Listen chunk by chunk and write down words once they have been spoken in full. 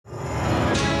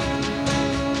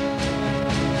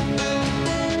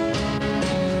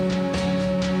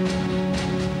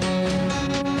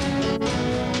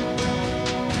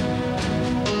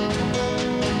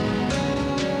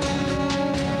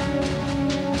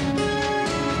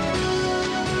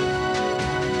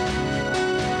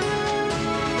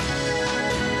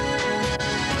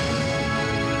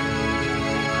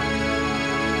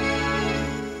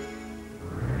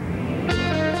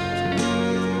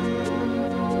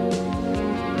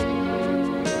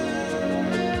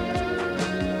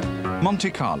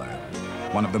Monte Carlo,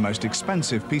 one of the most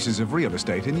expensive pieces of real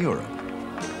estate in Europe.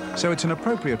 So it's an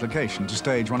appropriate location to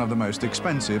stage one of the most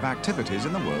expensive activities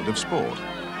in the world of sport,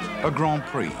 a Grand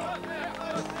Prix.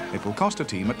 It will cost a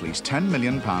team at least £10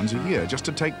 million a year just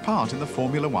to take part in the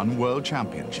Formula One World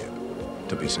Championship.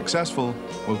 To be successful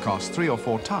will cost 3 or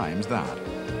 4 times that.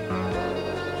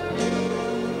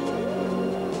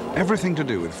 Everything to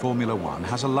do with Formula One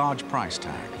has a large price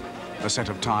tag. A set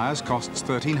of tyres costs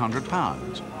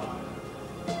 £1,300.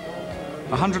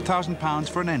 £100,000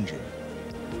 for an engine.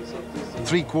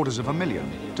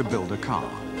 £750,000 to build a car.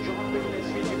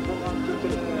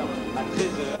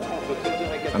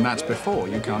 And that's before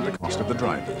you count the cost of the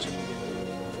drivers.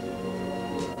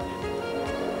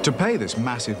 To pay this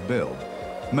massive bill,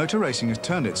 motor racing has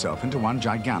turned itself into one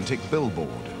gigantic billboard.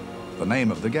 The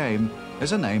name of the game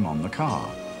is a name on the car.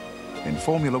 In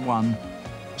Formula One,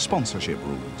 sponsorship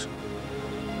rules.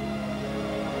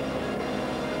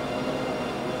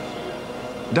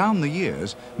 Down the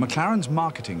years, McLaren's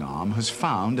marketing arm has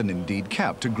found and indeed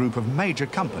kept a group of major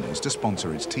companies to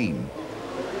sponsor its team.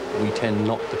 We tend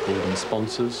not to call them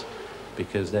sponsors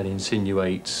because that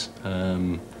insinuates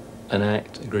an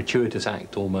act, a gratuitous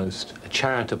act almost, a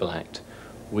charitable act.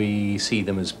 We see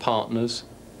them as partners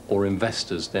or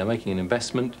investors. They're making an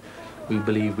investment. We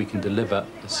believe we can deliver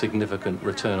a significant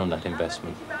return on that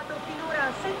investment.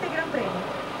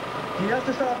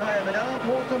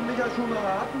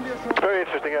 Very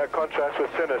interesting contrast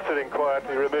with Senna sitting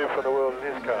quietly removed from the world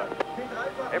in his car.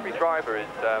 Every driver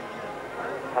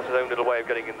has his own little way of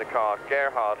getting in the car.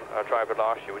 Gerhard, our driver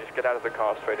last year, would just get out of the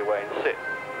car straight away and sit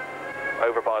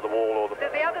over by the wall or the... Do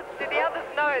the others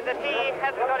know that he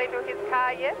hasn't got into his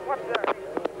car yet?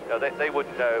 No, they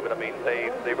wouldn't know, but I mean,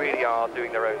 they really are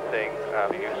doing their own thing.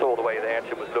 You saw the way the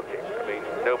engine was looking. I mean,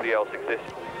 nobody else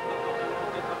exists.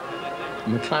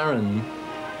 McLaren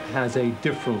has a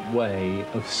different way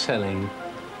of selling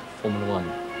Formula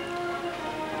One.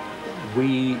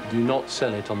 We do not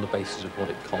sell it on the basis of what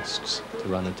it costs to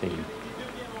run a team.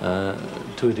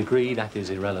 To a degree, that is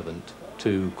irrelevant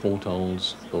to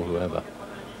Courtaulds or whoever.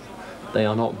 They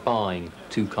are not buying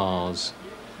 2 cars,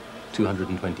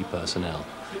 220 personnel.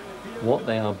 What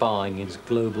they are buying is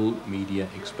global media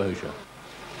exposure.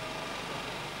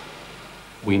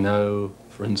 We know,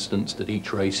 for instance, that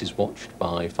each race is watched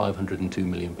by 502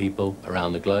 million people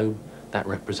around the globe. That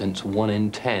represents 1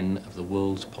 in 10 of the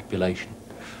world's population.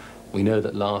 We know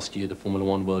that last year the Formula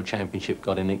One World Championship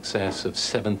got in excess of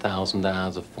 7,000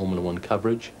 hours of Formula One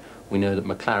coverage. We know that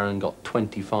McLaren got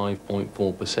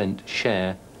 25.4%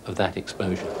 share of that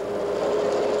exposure.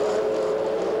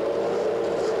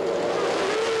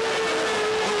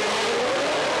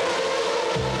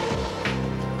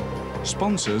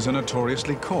 Sponsors are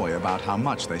notoriously coy about how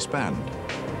much they spend.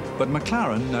 But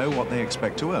McLaren know what they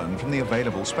expect to earn from the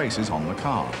available spaces on the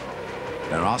car.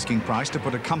 Their asking price to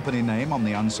put a company name on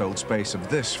the unsold space of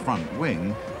this front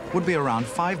wing would be around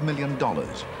 $5 million.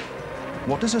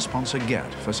 What does a sponsor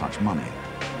get for such money?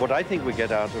 What I think we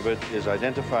get out of it is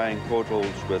identifying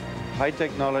Courtaulds with high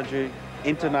technology,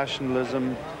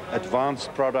 internationalism,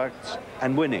 advanced products,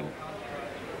 and winning.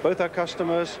 Both our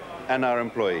customers and our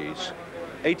employees.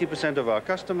 80% of our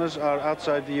customers are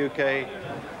outside the UK.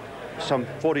 Some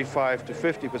 45 to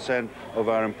 50% of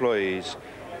our employees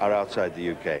are outside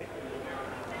the UK.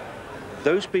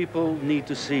 Those people need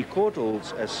to see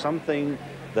Courtaulds as something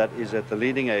that is at the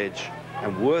leading edge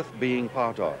and worth being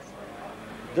part of.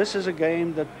 This is a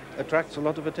game that attracts a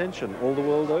lot of attention all the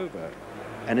world over,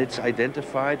 and it's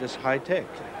identified as high-tech.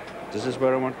 This is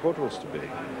where I want Courtaulds to be.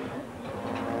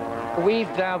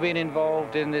 We've now been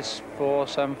involved in this for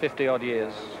some 50-odd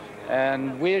years,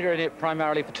 and we're in it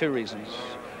primarily for 2 reasons.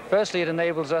 Firstly, it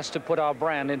enables us to put our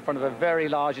brand in front of a very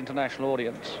large international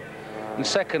audience. And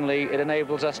secondly, it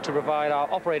enables us to provide our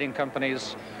operating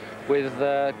companies with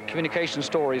communication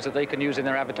stories that they can use in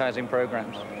their advertising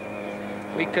programs.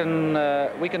 We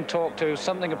can talk to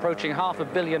something approaching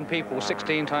 500 million people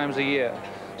 16 times a year.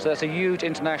 So that's a huge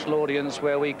international audience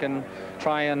where we can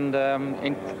try and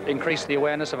increase the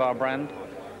awareness of our brand.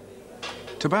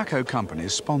 Tobacco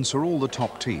companies sponsor all the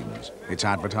top teams. It's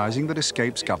advertising that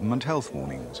escapes government health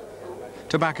warnings.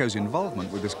 Tobacco's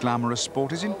involvement with this glamorous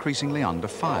sport is increasingly under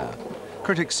fire.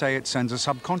 Critics say it sends a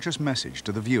subconscious message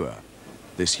to the viewer.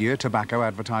 This year, tobacco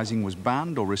advertising was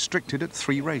banned or restricted at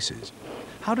 3 races.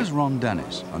 How does Ron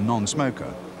Dennis, a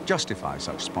non-smoker, justify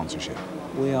such sponsorship?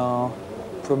 We are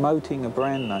promoting a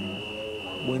brand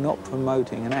name. We're not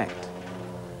promoting an act.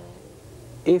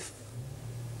 If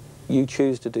you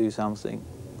choose to do something,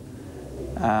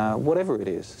 whatever it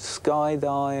is,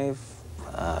 skydive,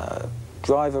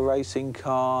 drive a racing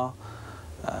car,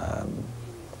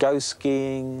 go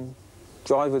skiing,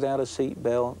 drive without a seat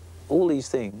belt, all these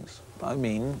things, I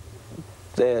mean,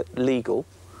 they're legal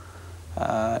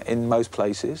in most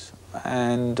places,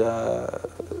 and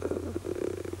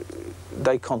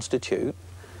they constitute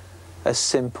a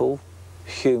simple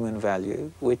human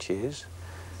value, which is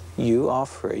you are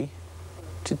free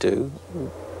to do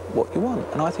what you want,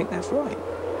 and I think that's right.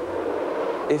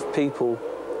 If people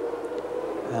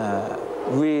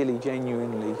really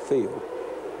genuinely feel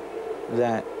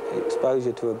that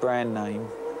exposure to a brand name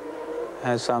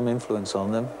has some influence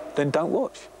on them, then don't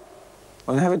watch.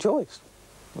 I mean, have a choice.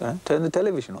 You know, turn the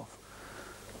television off.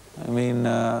 I mean,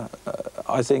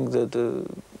 I think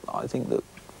that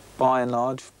by and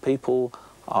large people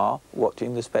are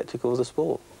watching the spectacle of the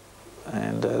sport,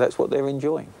 and that's what they're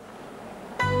enjoying.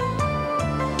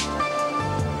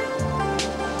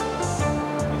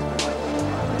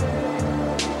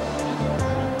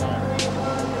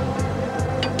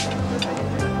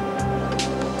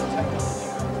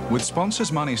 With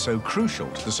sponsors' money so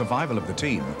crucial to the survival of the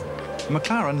team,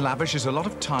 McLaren lavishes a lot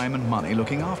of time and money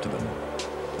looking after them.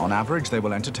 On average, they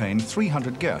will entertain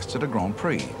 300 guests at a Grand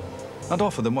Prix and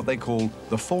offer them what they call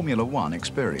the Formula One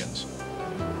experience.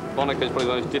 Monaco is probably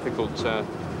the most difficult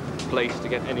place to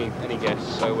get any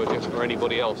guests, so or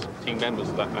anybody else, team members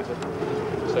for that matter.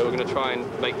 So we're going to try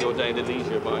and make your day a little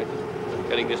easier by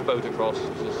getting this boat across.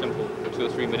 It's a simple 2 or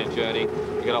 3 minute journey.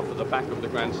 We get off at the back of the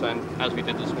grandstand, as we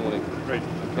did this morning. Great.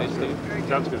 Okay, Steve?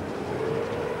 Sounds good.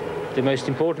 The most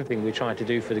important thing we try to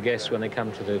do for the guests when they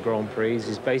come to the Grand Prix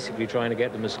is basically trying to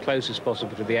get them as close as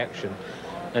possible to the action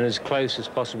and as close as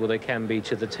possible they can be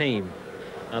to the team.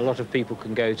 A lot of people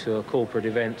can go to a corporate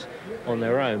event on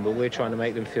their own, but we're trying to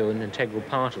make them feel an integral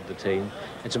part of the team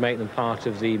and to make them part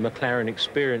of the McLaren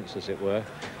experience, as it were,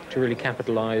 to really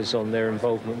capitalise on their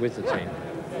involvement with the team.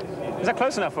 Is that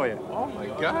close enough for you? Oh my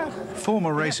God.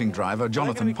 Former racing driver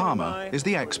Jonathan Palmer is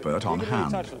the expert on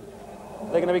hand.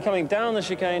 They're going to be coming down the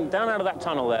chicane, down out of that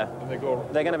tunnel there. And they're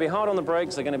going to be hard on the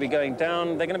brakes, they're going to be going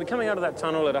down, they're going to be coming out of that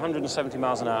tunnel at 170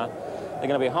 miles an hour. They're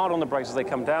going to be hard on the brakes as they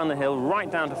come down the hill,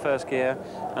 right down to first gear,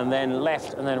 and then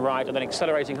left, and then right, and then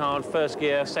accelerating hard, first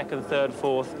gear, second, third,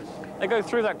 fourth. They go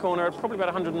through that corner at probably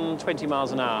about 120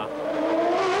 miles an hour.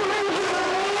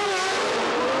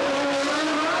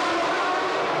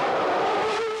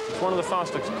 It's one of the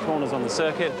fastest corners on the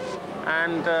circuit,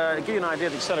 and to give you an idea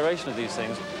of the acceleration of these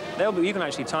things, you can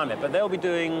actually time it, but they'll be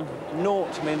doing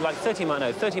like 30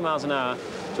 miles an hour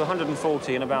to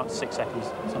 140 in about 6 seconds,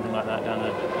 something like that down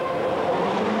there.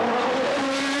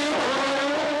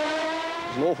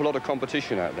 There's an awful lot of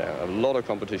competition out there, a lot of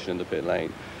competition in the pit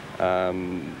lane.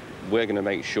 We're going to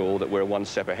make sure that we're one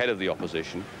step ahead of the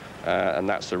opposition, and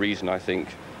that's the reason I think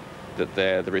that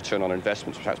the return on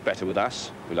investment is perhaps better with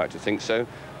us, we like to think so,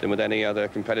 than with any other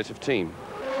competitive team.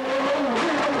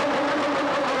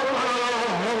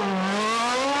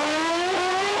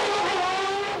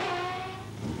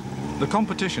 The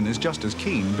competition is just as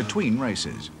keen between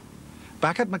races.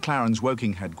 Back at McLaren's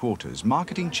Woking headquarters,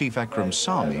 marketing chief Ekram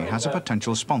Sami has a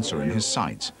potential sponsor in his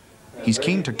sights. He's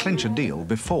keen to clinch a deal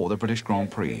before the British Grand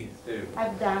Prix.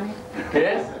 I've done it.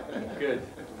 Yes? Good.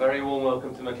 Very warm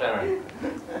welcome to McLaren.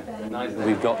 Nice.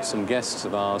 We've got some guests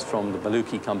of ours from the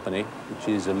Baluchi company, which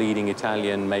is a leading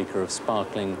Italian maker of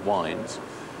sparkling wines.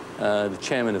 The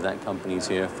chairman of that company is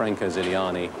here, Franco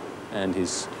Ziliani, and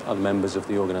his other members of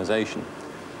the organisation.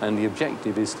 And the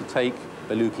objective is to take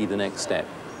Baluchi the next step.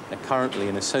 They're currently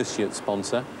an associate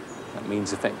sponsor. That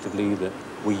means effectively that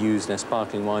we use their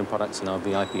sparkling wine products in our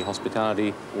VIP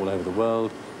hospitality all over the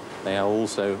world. They are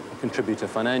also a contributor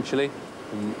financially.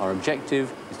 And our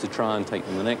objective is to try and take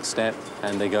them the next step,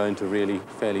 and they go into really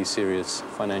fairly serious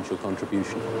financial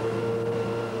contribution.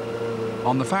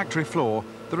 On the factory floor,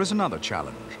 there is another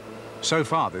challenge. So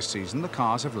far this season, the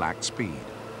cars have lacked speed.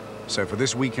 So for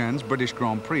this weekend's British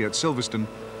Grand Prix at Silverstone,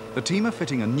 the team are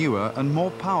fitting a newer and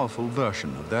more powerful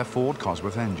version of their Ford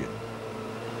Cosworth engine.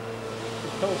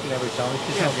 It's talking every time, it's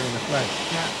just not giving the flow.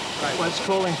 Yeah, right. Well, it's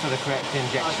calling for the correct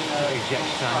ejection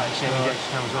time, the same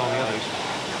ejection time as all the others.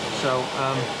 So,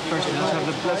 firstly,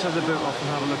 let's have the boot off and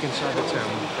have a look inside the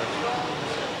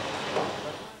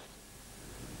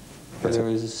turn. There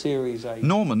is a Series 8.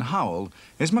 Norman Howell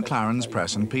is McLaren's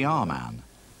press and PR man.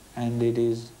 And it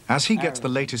is... As he gets the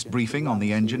latest briefing on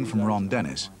the engine from Ron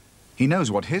Dennis, he knows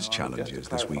what his challenge is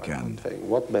this weekend.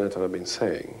 What Benetton have been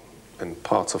saying, and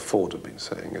parts of Ford have been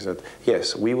saying, is that,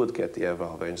 yes, we would get the air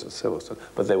valve engine at Silverstone,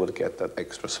 but they would get that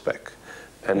extra spec.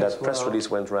 And yes, that press release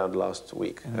went around last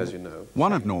week, as you know.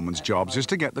 One of Norman's jobs is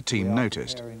to get the team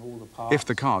noticed. If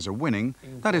the cars are winning,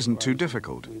 that isn't too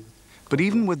difficult. But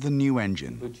even with the new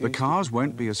engine, the cars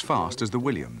won't be as fast as the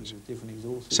Williams.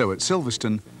 So at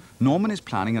Silverstone, Norman is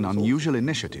planning an unusual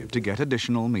initiative to get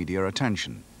additional media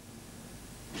attention.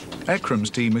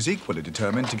 Ekram's team is equally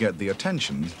determined to get the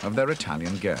attention of their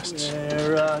Italian guests.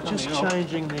 We're just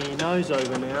changing the nose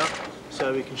over now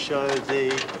so we can show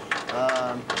the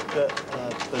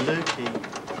Beluki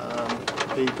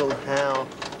people how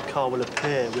the car will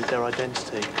appear with their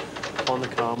identity on the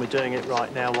car, and we're doing it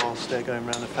right now whilst they're going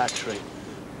around the factory.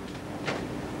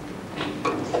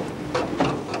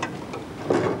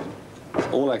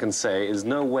 All I can say is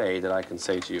no way that I can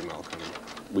say to you, Malcolm,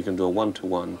 we can do a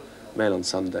one-to-one, mail on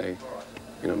Sunday,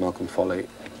 you know, Malcolm Foley,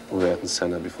 Ayrton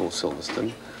Senna before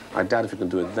Silverstone. I doubt if you can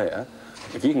do it there.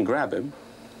 If you can grab him,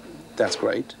 that's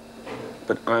great.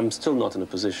 But I'm still not in a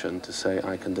position to say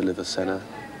I can deliver Senna.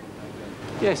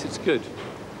 Yes, it's good.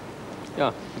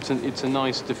 Yeah, it's a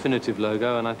nice definitive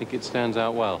logo, and I think it stands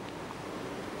out well.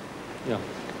 Yeah,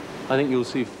 I think you'll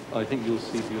see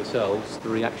for yourselves the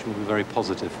reaction will be very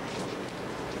positive.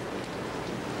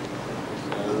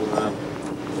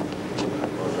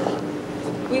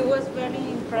 We was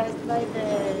very impressed by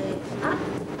the...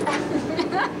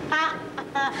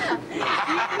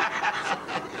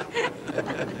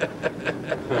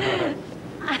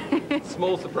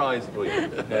 Small surprise for you.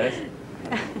 Yes.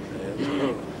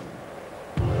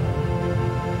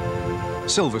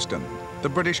 Silverstone, the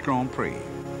British Grand Prix.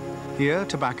 Here,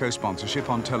 tobacco sponsorship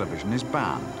on television is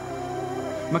banned.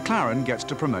 McLaren gets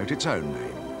to promote its own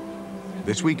name.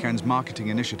 This weekend's marketing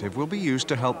initiative will be used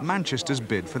to help Manchester's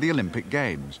bid for the Olympic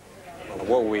Games.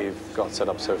 What we've got set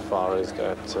up so far is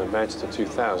that Manchester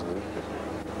 2000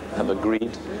 have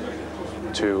agreed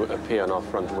to appear on our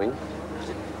front wing.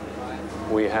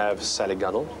 We have Sally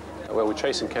Gunnell. Well, we're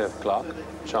chasing Kenneth Clark,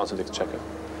 Chancellor of the Exchequer.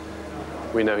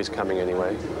 We know he's coming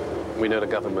anyway. We know the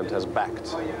government has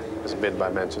backed this bid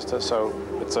by Manchester, so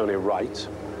it's only right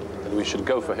that we should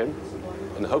go for him,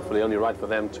 and hopefully only right for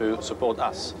them to support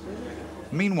us.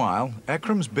 Meanwhile,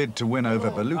 Ekram's bid to win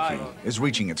over Beluki is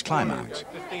reaching its climax.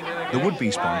 The would-be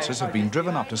sponsors have been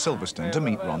driven up to Silverstone to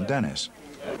meet Ron Dennis.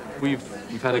 We've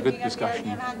had a good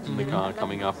discussion in the car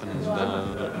coming up, and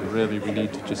really we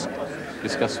need to just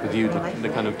discuss with you the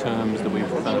kind of terms that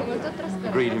we've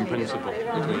agreed in principle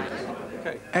between us.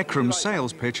 Ekram's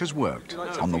sales pitch has worked.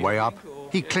 On the way up,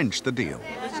 he clinched the deal.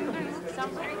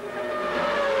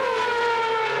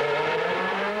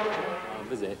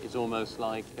 It's almost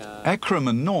like... Ekram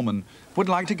and Norman would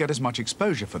like to get as much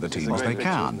exposure for the team as they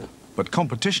can, but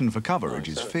competition for coverage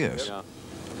is fierce.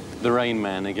 The Rain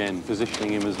Man again,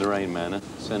 positioning him as the Rain Man.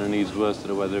 Senna needs worse to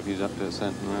the weather if he's up to a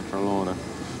central order.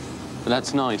 But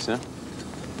that's nice, huh?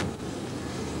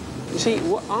 You see,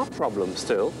 what our problem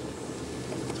still,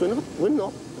 we're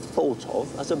not thought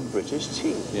of as a British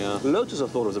team. Yeah. Lotus are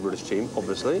thought of as a British team,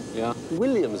 obviously. Yeah.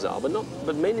 Williams are,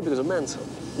 but mainly because of Mansell.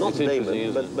 Not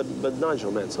Damon, but Nigel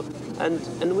Mansell. And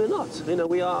we're not. You know,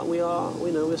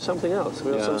 we're something else.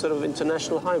 We're some sort of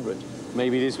international hybrid.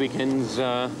 Maybe this weekend's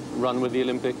run with the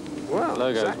Olympic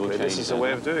logos exactly. will change. This is a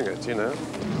way of doing it, you know.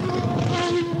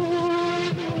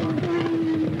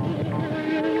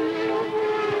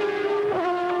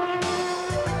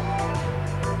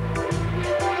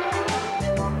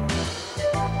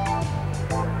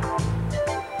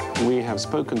 We have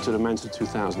spoken to the Manchester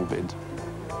 2000 bid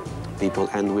people,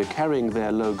 and we're carrying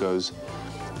their logos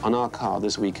on our car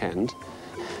this weekend.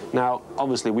 Now,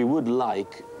 obviously, we would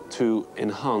like to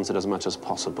enhance it as much as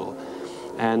possible.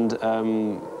 And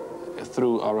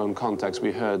through our own contacts,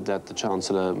 we heard that the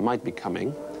Chancellor might be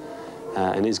coming,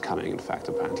 and is coming, in fact,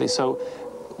 apparently. So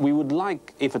we would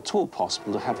like, if at all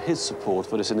possible, to have his support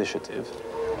for this initiative.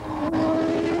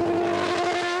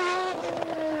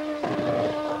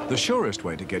 The surest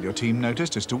way to get your team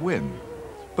noticed is to win.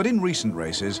 But in recent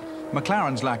races,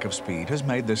 McLaren's lack of speed has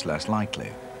made this less likely.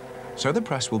 So the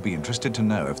press will be interested to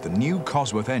know if the new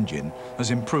Cosworth engine has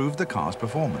improved the car's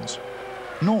performance.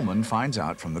 Norman finds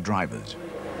out from the drivers.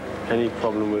 Any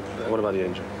problem with... what about the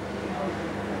engine?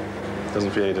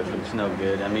 Doesn't feel any different. It's no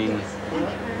good. I mean...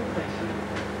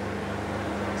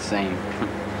 same.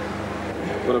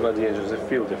 What about the engine? Does it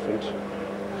feel different?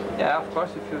 Yeah, of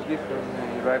course it feels different.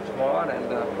 You drive more,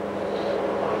 and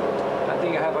I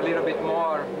think I have a little bit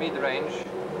more mid-range.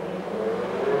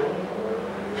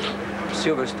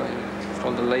 Silverstone,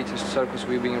 from the latest circuits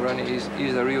we've been running, is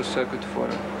a real circuit for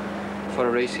a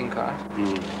racing car.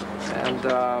 And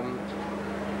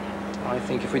I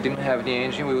think if we didn't have the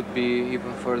engine, we would be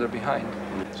even further behind.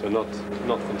 So not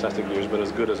fantastic news, but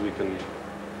as good as we can,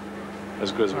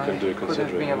 do, considering. Could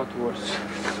have been a lot worse.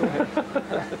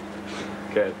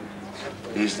 Okay.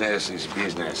 Business is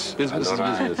business. Business is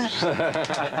business.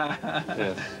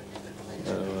 Yes.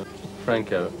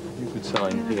 Franco, you could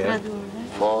sign here.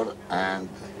 4 and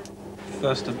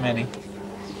First of many.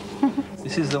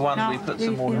 This is the one we put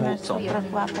some more horse on.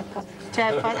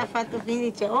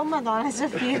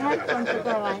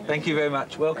 Thank you very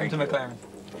much. Welcome to McLaren.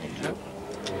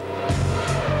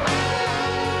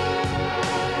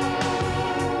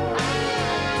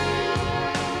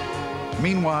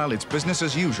 Meanwhile, it's business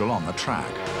as usual on the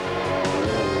track.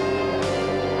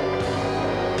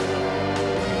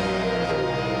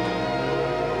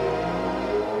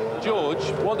 George,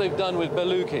 what they've done with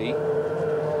Beluki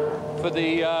for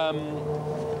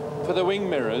the wing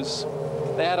mirrors,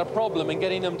 they had a problem in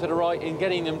getting them to the right, in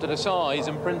getting them to the size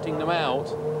and printing them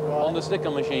out on the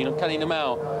sticker machine and cutting them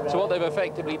out. So what they've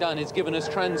effectively done is given us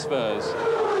transfers.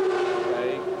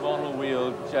 Okay,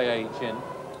 monowheel JH in.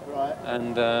 Right.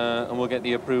 And we'll get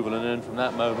the approval, and then from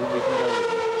that moment we can go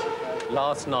with it.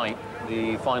 Last night,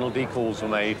 the final decals were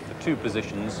made for 2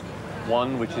 positions.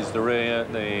 One, which is the rear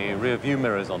view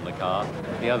mirrors on the car.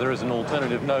 The other is an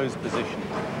alternative nose position.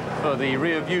 For the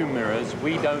rear view mirrors,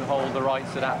 we don't hold the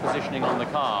rights to that positioning on the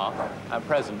car at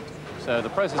present. So the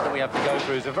process that we have to go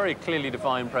through is a very clearly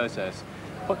defined process.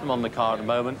 Put them on the car at the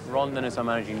moment. Ron, then as our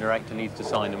managing director, needs to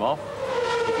sign them off.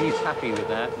 If he's happy with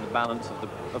that and the balance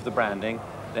of the branding,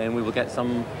 then we will get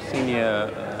some senior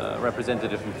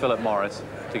representative from Philip Morris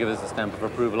to give us a stamp of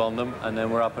approval on them, and then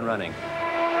we're up and running.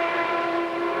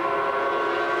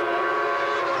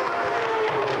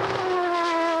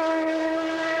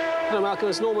 Hello, Malcolm,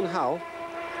 it's Norman Hull.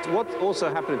 What also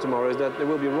happening tomorrow is that there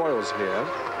will be royals here.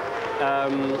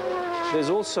 There's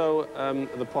also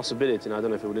the possibility, and I don't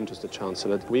know if it would interest the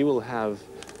Chancellor, that we will have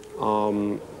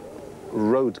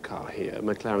road car here,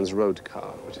 McLaren's road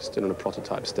car, which is still in a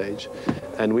prototype stage.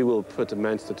 And we will put the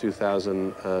Manchester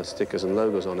 2000 stickers and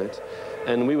logos on it.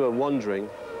 And we were wondering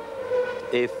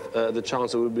if the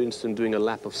Chancellor would be interested in doing a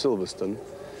lap of Silverstone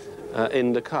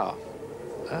in the car,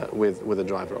 with a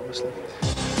driver, obviously.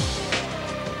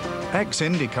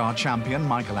 Ex-IndyCar champion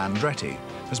Michael Andretti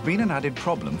has been an added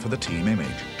problem for the team image.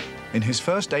 In his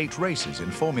first 8 races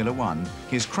in Formula 1,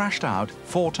 he has crashed out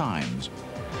 4 times.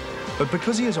 But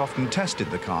because he has often tested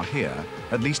the car here,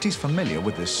 at least he's familiar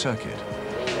with this circuit.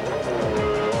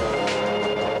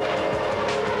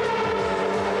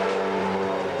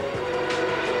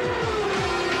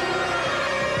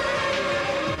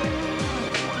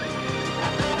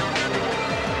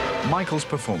 Michael's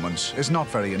performance is not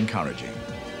very encouraging.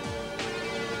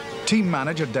 Team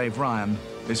manager Dave Ryan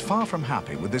is far from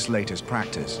happy with this latest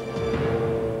practice.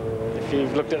 If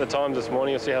you've looked at the times this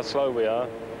morning, you'll see how slow we are.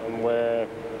 And we're,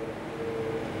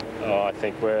 I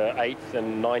think we're 8th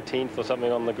and 19th or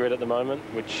something on the grid at the moment,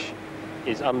 which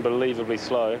is unbelievably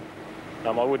slow. I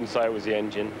wouldn't say it was the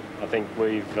engine. I think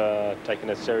we've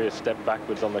taken a serious step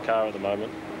backwards on the car at the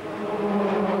moment.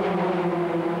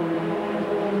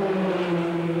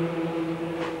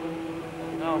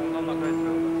 No, I'm not going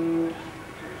through.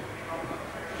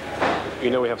 You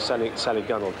know we have Sally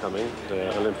Gunnell coming,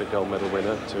 the Olympic gold medal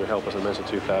winner, to help us in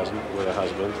Manchester 2000 with her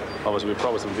husband. Obviously we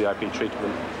promised him VIP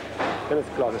treatment. The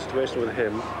situation with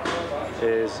him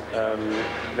is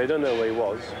they don't know where he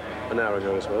was, an hour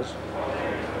ago this was.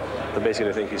 But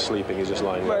basically they think he's sleeping, he's just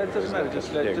lying there. Well, it doesn't matter,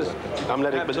 just I'm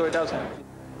letting it does happen.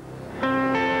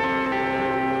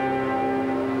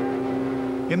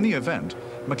 In the event,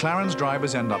 McLaren's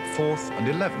drivers end up 4th and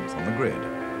 11th on the grid,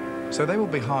 so they will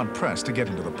be hard-pressed to get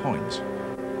into the points.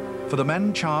 For the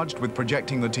men charged with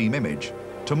projecting the team image,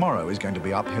 tomorrow is going to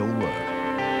be uphill work.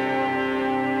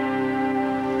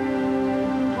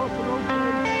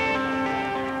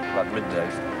 About midday,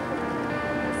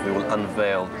 we will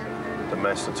unveil the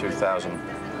Manchester 2000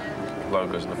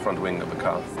 logos in the front wing of the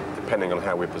car. Depending on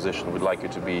how we're positioned, we'd like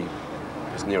it to be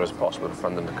as near as possible to the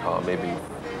front of the car, maybe,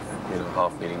 you know,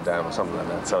 half leaning down or something like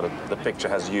that. So the picture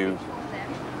has you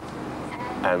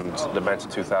and the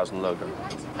Manchester 2000 logo.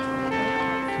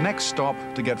 Next stop,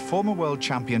 to get former world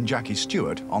champion Jackie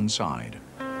Stewart on side.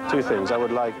 2 things. I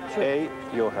would like, A,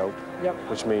 your help,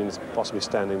 which means possibly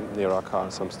standing near our car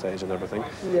at some stage and everything.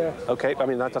 Yeah. Okay, I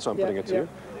mean, that's what I'm putting it to you.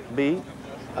 B,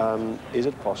 is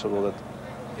it possible that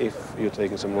if you're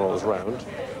taking some rolls round,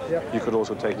 you could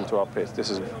also take them to our pit?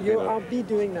 This is, you know, I'll be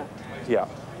doing that. Yeah.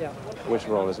 Yeah. Which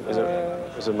roll is it?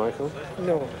 Is it Michael?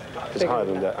 No. It's higher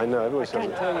than that. I know, everybody says I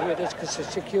can't tell you who it is because of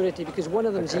security, because one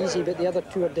of them's easy, but the other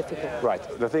 2 are difficult. Right.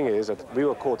 The thing is that we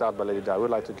were caught out by Lady Di.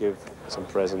 We'd like to give some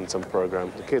presents, some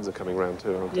program. The kids are coming round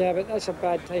too, aren't they? Yeah, but that's a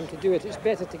bad time to do it. It's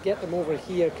better to get them over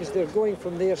here because they're going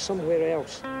from there somewhere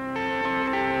else. Good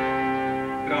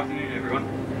afternoon, everyone.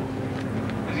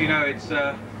 As you know, it's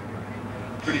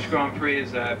British Grand Prix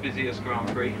is our busiest Grand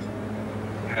Prix.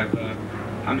 We have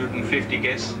 150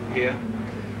 guests here.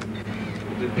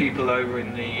 The people over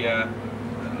in the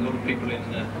a lot of people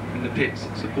in the pits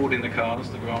supporting the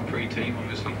cars, the Grand Prix team,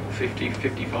 obviously 50,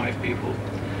 55 people,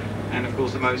 and of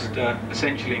course the most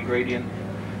essential ingredient,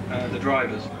 the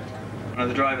drivers. One of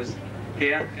the drivers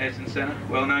here, Ayrton Senna,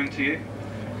 well known to you.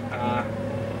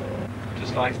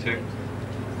 Just like to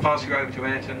pass you over to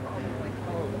Ayrton.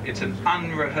 It's an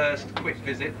unrehearsed quick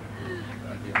visit.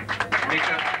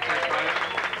 Mika,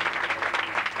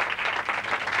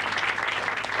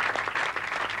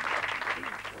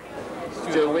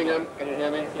 Stuart Wingham, can you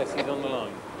hear me? Yes, he's on the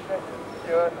line.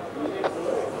 Do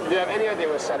you have any idea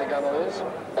where Sally Gunnell is?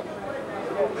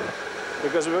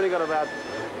 Because we've only got about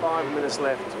 5 minutes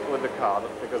left with the car,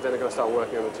 because then they're going to start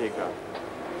working on the T-car.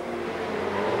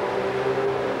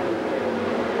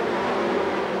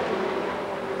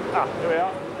 Ah, here we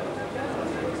are.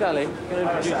 Sally, can I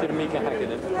introduce you to Mika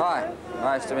Häkkinen? Hi,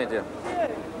 nice to meet you.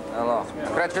 Hello.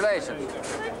 Congratulations.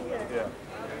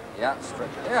 Yeah.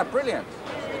 Yeah, brilliant.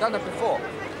 You've done it before.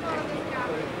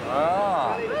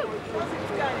 Ah.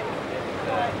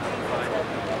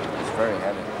 It's very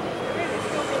heavy.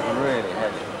 Really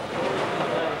heavy.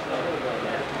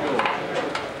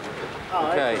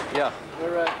 Okay, yeah.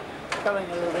 We're coming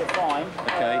a little bit fine.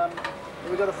 Okay. Have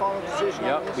we got a final decision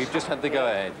on this? We've just had the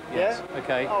go-ahead. Yes. Yeah?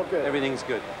 Okay. Oh, good. Everything's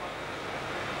good.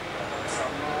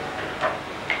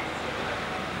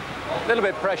 A little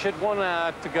bit pressured, 1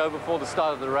 hour to go before the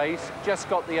start of the race. Just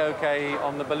got the okay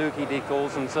on the Baluki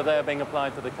decals, and so they're being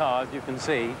applied to the car, as you can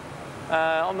see.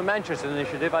 On the Manchester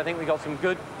initiative, I think we got some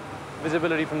good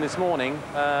visibility from this morning.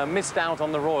 Missed out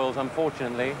on the Royals,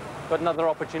 unfortunately. Got another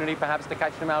opportunity, perhaps, to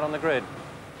catch them out on the grid.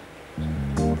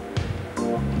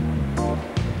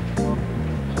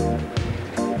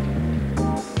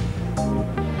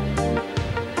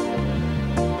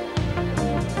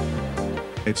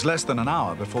 It's less than an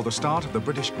hour before the start of the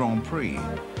British Grand Prix.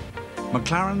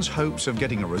 McLaren's hopes of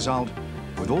getting a result,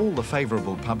 with all the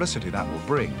favourable publicity that will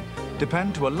bring,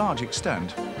 depend to a large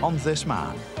extent on this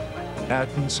man,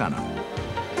 Ayrton Senna.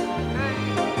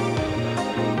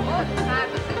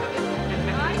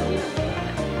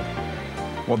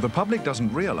 What the public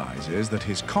doesn't realise is that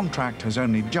his contract has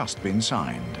only just been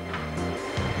signed.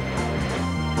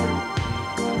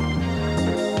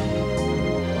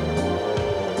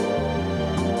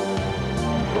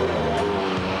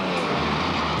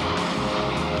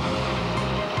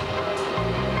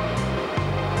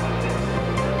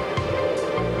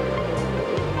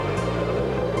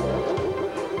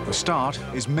 The start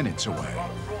is minutes away.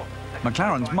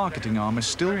 McLaren's marketing arm is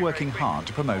still working hard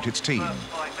to promote its team.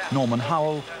 Norman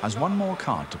Howell has one more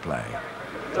card to play.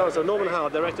 So Norman Howell,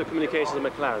 Director of Communications at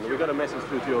McLaren. We've got a message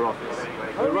through to your office.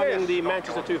 We're running the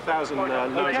Manchester 2000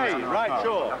 Okay, right,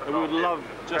 sure. And we would love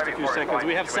just a few seconds.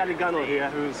 We have Sally Gunnell here,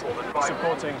 who's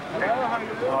supporting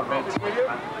our bid.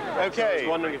 Okay. I was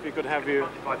wondering if we could have you...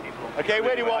 Okay,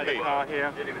 where do you want me?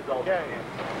 Here. Okay.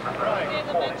 I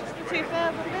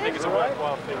think it's a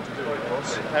worthwhile thing to do, of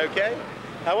course. Okay.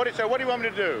 Now, what do you want me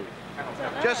to do?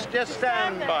 Just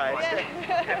stand by it.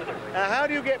 Now, how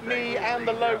do you get me and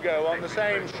the logo on the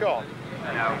same shot?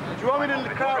 Do you want me to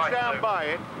crouch down by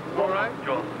it? All right.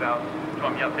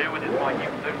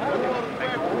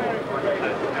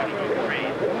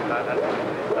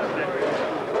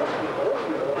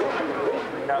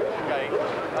 Okay.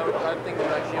 I think we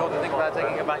actually ought to think about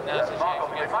taking it back now, so she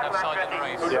can have sight of the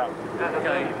race. Yeah.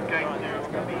 Okay.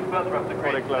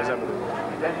 Before they close everything.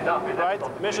 Right,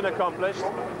 mission accomplished.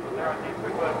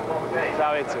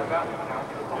 Ciao, Ezio.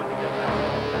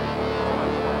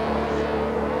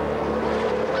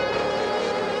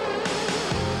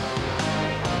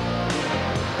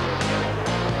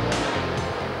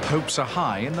 Hopes are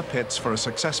high in the pits for a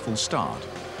successful start,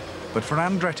 but for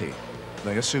Andretti,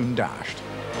 they are soon dashed.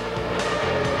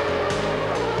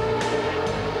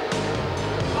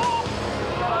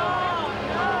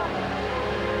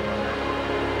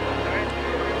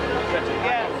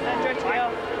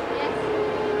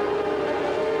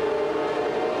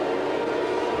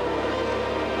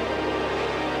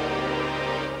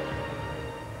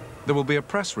 There will be a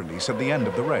press release at the end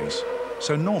of the race,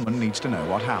 so Norman needs to know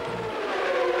what happened.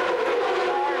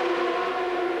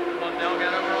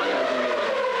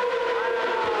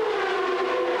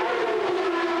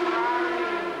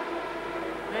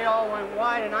 They all went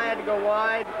wide, and I had to go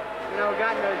wide, and I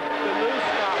got the loose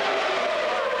stuff.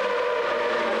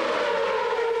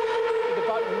 The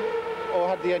button, or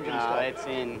had the engine stopped? No, it's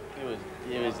in.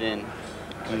 It was in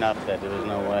enough that there was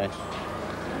no way.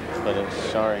 But it was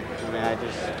sorry. I mean, I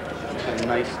just had a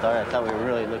nice start. I thought we were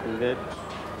really looking good.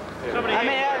 Somebody I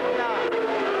mean,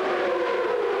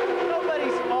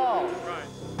 nobody's fault.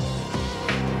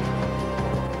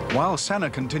 While Senna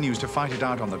continues to fight it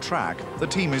out on the track, the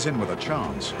team is in with a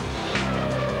chance.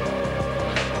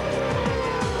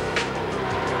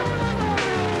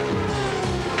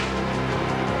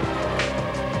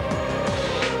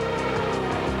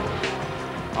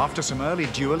 After some early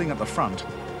dueling at the front,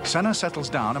 Senna settles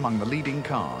down among the leading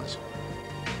cars.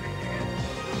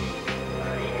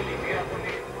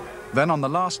 Then on the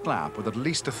last lap, with at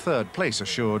least a third place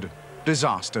assured,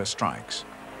 disaster strikes.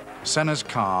 Senna's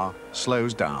car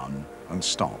slows down and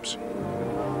stops.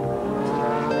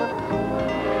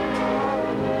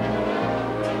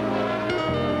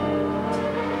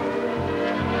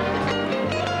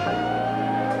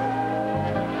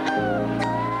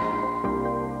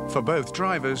 For both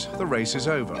drivers, the race is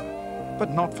over, but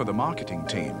not for the marketing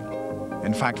team.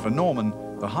 In fact, for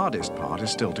Norman, the hardest part is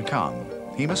still to come.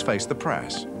 He must face the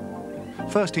press.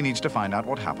 First, he needs to find out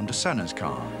what happened to Senna's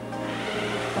car.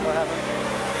 What happened?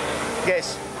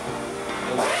 Guess.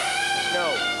 No.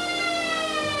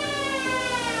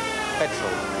 Petrol.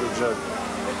 Good joke.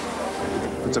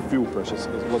 It's a fuel pressure.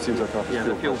 What seems like a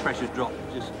the fuel pressure's dropped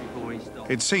just before he stopped.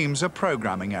 It seems a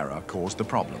programming error caused the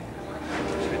problem.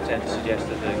 Which would tend to suggest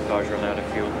that the cars run out of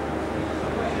fuel.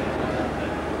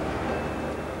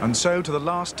 And so to the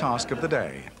last task of the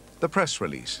day, the press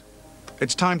release.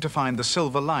 It's time to find the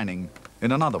silver lining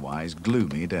in an otherwise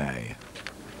gloomy day.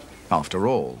 After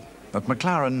all, at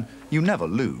McLaren, you never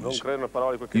lose.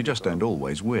 You just don't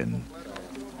always win.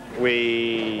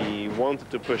 We wanted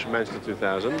to push Manchester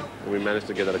 2000. We managed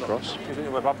to get that across.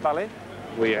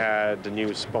 We had the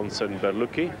new sponsor in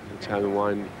Berlucchi, Italian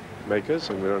wine makers,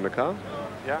 and we're in the car.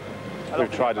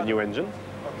 We've tried a new engine.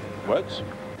 Works.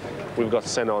 We've got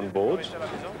Senna on board.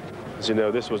 As you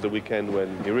know, this was the weekend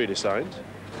when he really signed.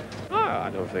 I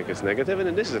don't think it's negative,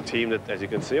 and this is a team that, as you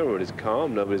can see, everybody's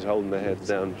calm, nobody's holding their heads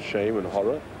down, shame and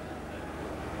horror.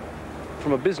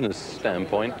 From a business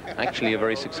standpoint, actually a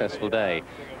very successful day.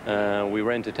 We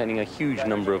were entertaining a huge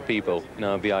number of people in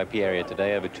our VIP area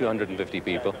today, over 250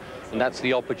 people, and that's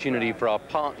the opportunity for our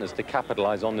partners to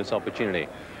capitalize on this opportunity.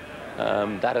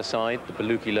 That aside, the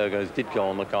Berlucchi logos did go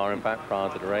on the car, in fact, prior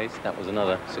to the race. That was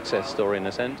another success story in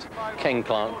a sense. Ken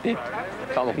Clark did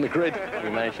come on the grid.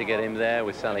 We managed to get him there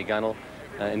with Sally Gunnell,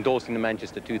 endorsing the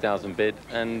Manchester 2000 bid.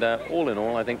 And all in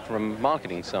all, I think from a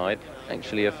marketing side,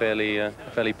 actually a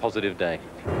fairly positive day.